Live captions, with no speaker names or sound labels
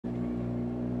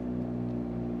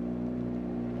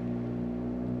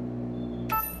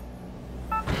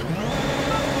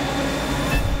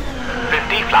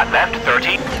flat left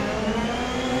 30,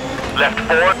 left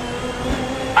 4,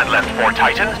 and left 4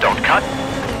 tightens, don't cut,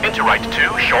 into right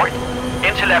 2, short,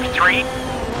 into left 3,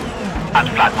 and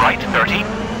flat right 30,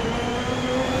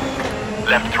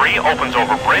 left 3 opens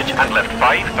over bridge and left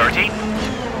 5, 30,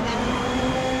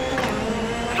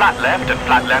 flat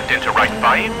left into right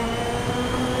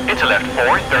 5, into left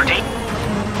 4, 30,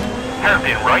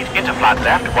 hairpin right into flat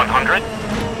left 100,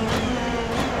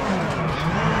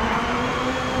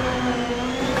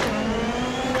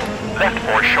 left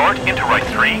 4 short into right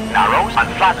 3, narrows, and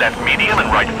flat left medium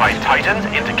and right 5 tightens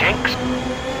into kinks.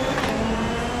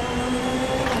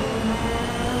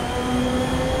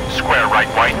 Square right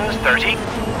widens 30,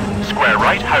 square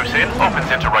right house in opens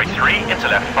into right 3, into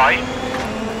left 5,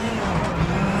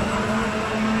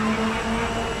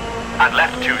 and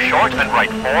left 2 short and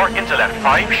right 4 into left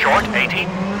 5 short 80.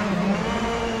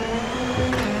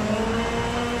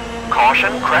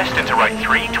 Caution, crest into right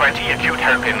 3, 20, acute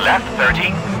hairpin left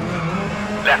 30.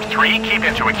 Left 3, keep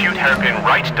into acute hairpin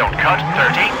right, don't cut,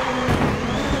 30.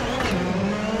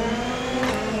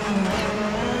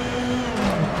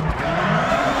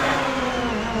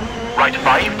 Right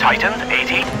 5, tightens,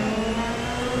 80.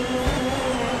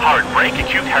 Hard brake,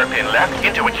 acute hairpin left,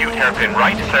 into acute hairpin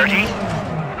right, 30.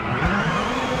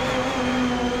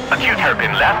 Acute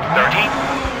hairpin left, 30.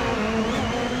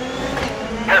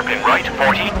 Hairpin right,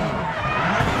 40.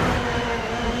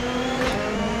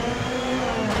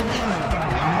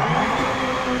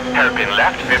 Hairpin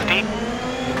left, 50.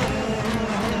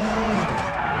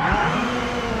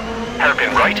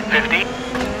 Hairpin right, 50.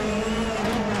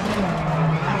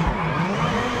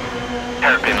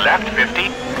 Hairpin left, 50.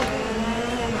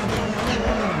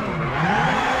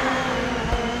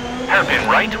 Hairpin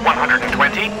right,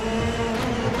 120.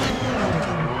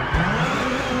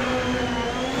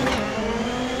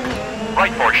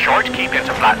 Right 4 short, keep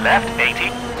into flat left,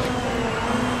 80.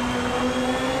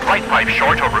 Right 5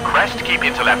 short over crest, keep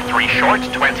into left 3 short,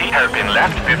 20, hairpin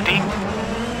left, 50.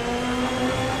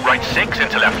 Right 6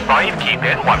 into left 5, keep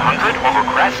in, 100, over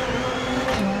crest.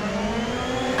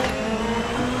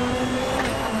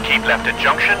 Keep left at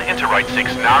junction, into right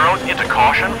 6 narrows, into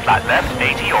caution, flat left,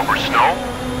 80, over snow.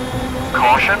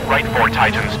 Caution, right 4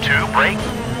 tightens 2, brake.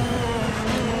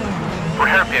 For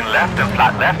hairpin left and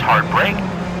flat left, hard brake.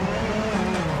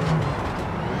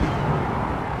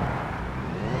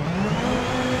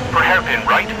 For hairpin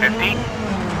right, 50.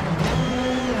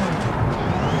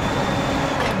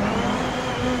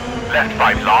 Left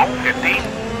 5 long, 50.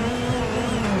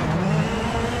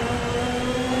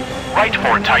 Right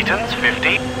 4 tightens,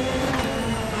 50.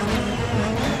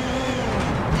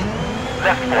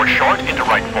 Left 4 short into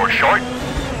right 4 short.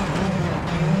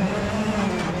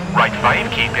 Right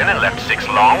 5, keep in, and left 6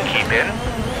 long, keep in.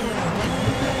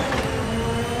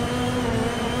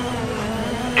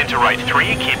 Into right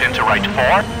 3, keep into right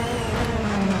 4.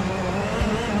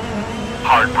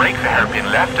 Hard brake for hairpin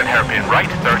left and hairpin right,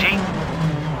 30.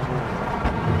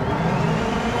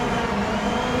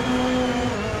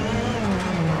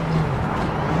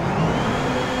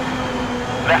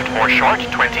 Left 4 short,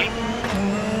 20.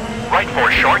 Right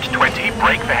 4 short, 20,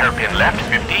 brake for hairpin left,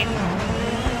 50.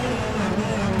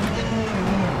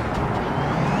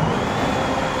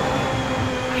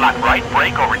 Flat right,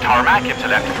 brake over tarmac into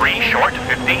left 3 short,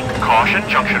 50. Caution,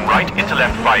 junction right into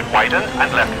left 5 widens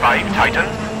and left 5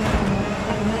 tightens.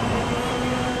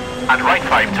 And right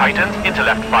 5 tightens, into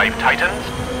left 5 tightens.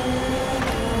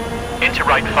 Into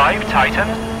right 5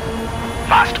 tightens.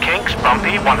 Fast kinks,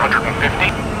 bumpy,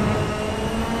 150.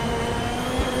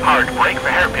 Hard brake for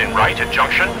hairpin right at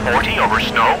junction, 40 over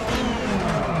snow.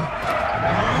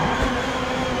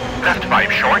 Left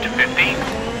 5 short, 50.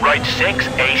 Right 6,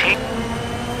 80.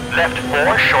 Left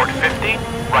 4 short, 50.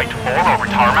 Right 4 over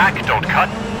tarmac, don't cut.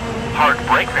 Hard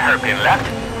brake for hairpin left.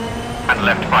 And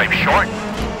left 5 short.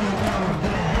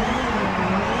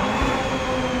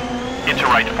 Into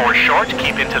right 4 short,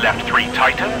 keep into left 3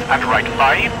 tightens and right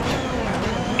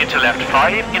 5. Into left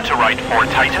 5, into right 4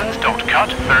 tightens, don't cut,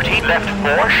 30. Left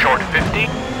 4 short, 50.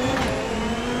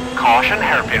 Caution,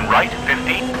 hairpin right,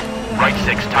 50. Right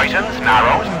 6 tightens,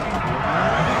 narrows.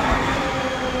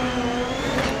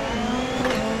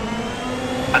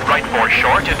 And right 4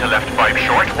 short, into left 5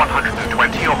 short,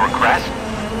 120 over crest.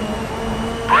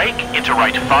 Brake, into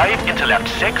right 5, into left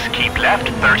 6, keep left,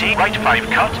 30. Right 5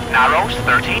 cut, narrows,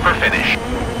 30 for finish.